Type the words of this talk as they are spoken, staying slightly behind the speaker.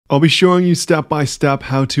I'll be showing you step by step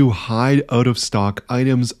how to hide out of stock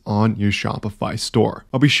items on your Shopify store.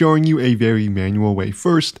 I'll be showing you a very manual way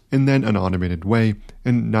first and then an automated way,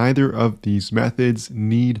 and neither of these methods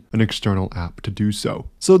need an external app to do so.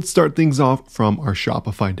 So let's start things off from our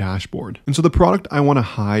Shopify dashboard. And so the product I want to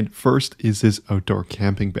hide first is this outdoor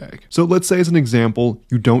camping bag. So let's say as an example,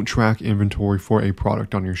 you don't track inventory for a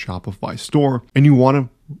product on your Shopify store and you want to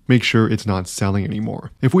make sure it's not selling anymore.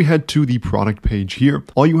 If we head to the product page here,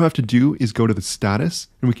 all you have to do is go to the status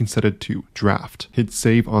and we can set it to draft. Hit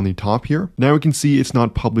save on the top here. Now we can see it's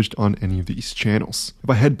not published on any of these channels. If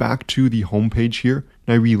I head back to the home page here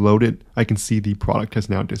and I reload it, I can see the product has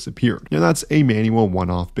now disappeared. Now that's a manual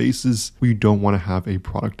one-off basis where you don't want to have a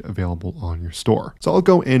product available on your store. So I'll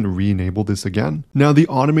go and re-enable this again. Now the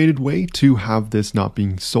automated way to have this not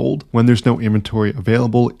being sold when there's no inventory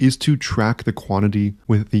available is to track the quantity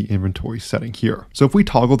with the inventory setting here. So if we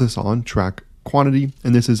toggle this on, track quantity,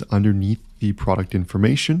 and this is underneath the product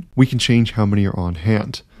information, we can change how many are on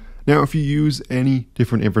hand. Now, if you use any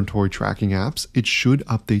different inventory tracking apps, it should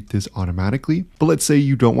update this automatically. But let's say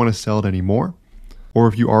you don't want to sell it anymore, or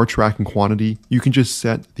if you are tracking quantity, you can just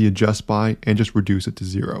set the adjust by and just reduce it to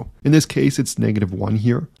 0. In this case, it's -1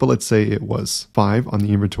 here, but let's say it was 5 on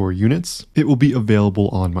the inventory units. It will be available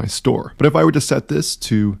on my store. But if I were to set this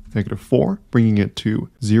to -4, bringing it to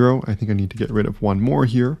 0, I think I need to get rid of one more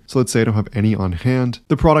here. So let's say I don't have any on hand.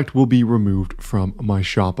 The product will be removed from my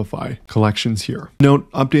Shopify collections here. Note,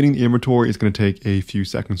 updating the inventory is going to take a few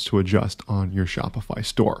seconds to adjust on your Shopify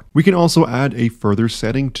store. We can also add a further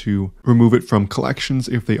setting to remove it from collections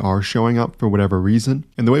if they are showing up for whatever reason.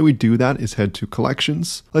 And the way we do that is head to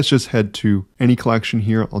collections. Let's just head to any collection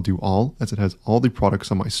here. I'll do all, as it has all the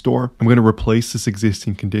products on my store. I'm going to replace this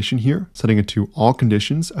existing condition here, setting it to all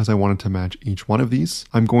conditions as I wanted to match each one of these.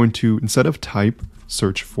 I'm going to, instead of type,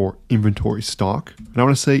 search for inventory stock. And I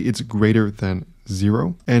want to say it's greater than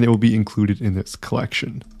 0, and it will be included in this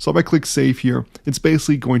collection. So if I click save here, it's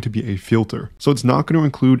basically going to be a filter. So it's not going to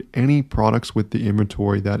include any products with the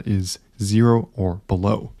inventory that is 0 or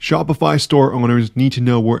below. Shopify store owners need to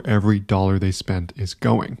know where every dollar they spent is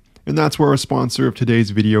going. And that's where our sponsor of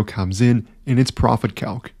today's video comes in, and it's Profit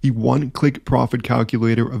Calc, the one-click profit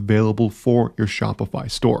calculator available for your Shopify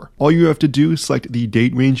store. All you have to do is select the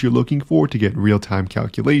date range you're looking for to get real-time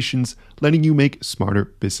calculations, letting you make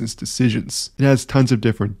smarter business decisions. It has tons of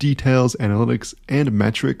different details, analytics, and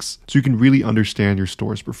metrics, so you can really understand your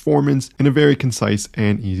store's performance in a very concise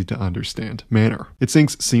and easy to understand manner. It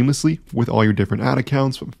syncs seamlessly with all your different ad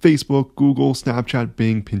accounts from Facebook, Google, Snapchat,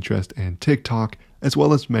 Bing, Pinterest, and TikTok, as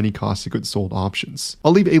well as many cost of goods sold options.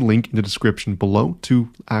 I'll leave a link in the description below to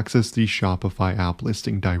access the Shopify app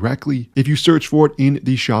listing directly. If you search for it in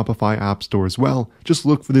the Shopify app store as well, just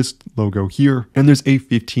look for this logo here, and there's a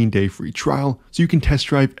 15-day free trial, so you can test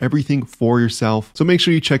drive everything for yourself. So make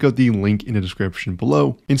sure you check out the link in the description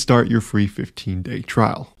below and start your free 15-day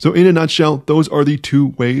trial. So in a nutshell, those are the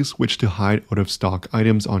two ways which to hide out of stock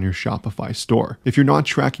items on your Shopify store. If you're not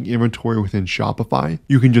tracking inventory within Shopify,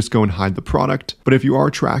 you can just go and hide the product. But if you are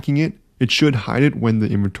tracking it, it should hide it when the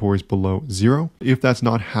inventory is below 0. If that's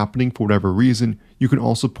not happening for whatever reason, you can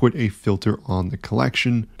also put a filter on the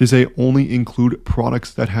collection to say only include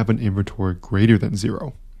products that have an inventory greater than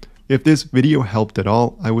 0. If this video helped at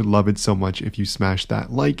all, I would love it so much if you smash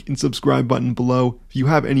that like and subscribe button below. If you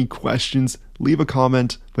have any questions, leave a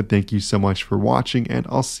comment, but thank you so much for watching, and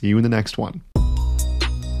I'll see you in the next one.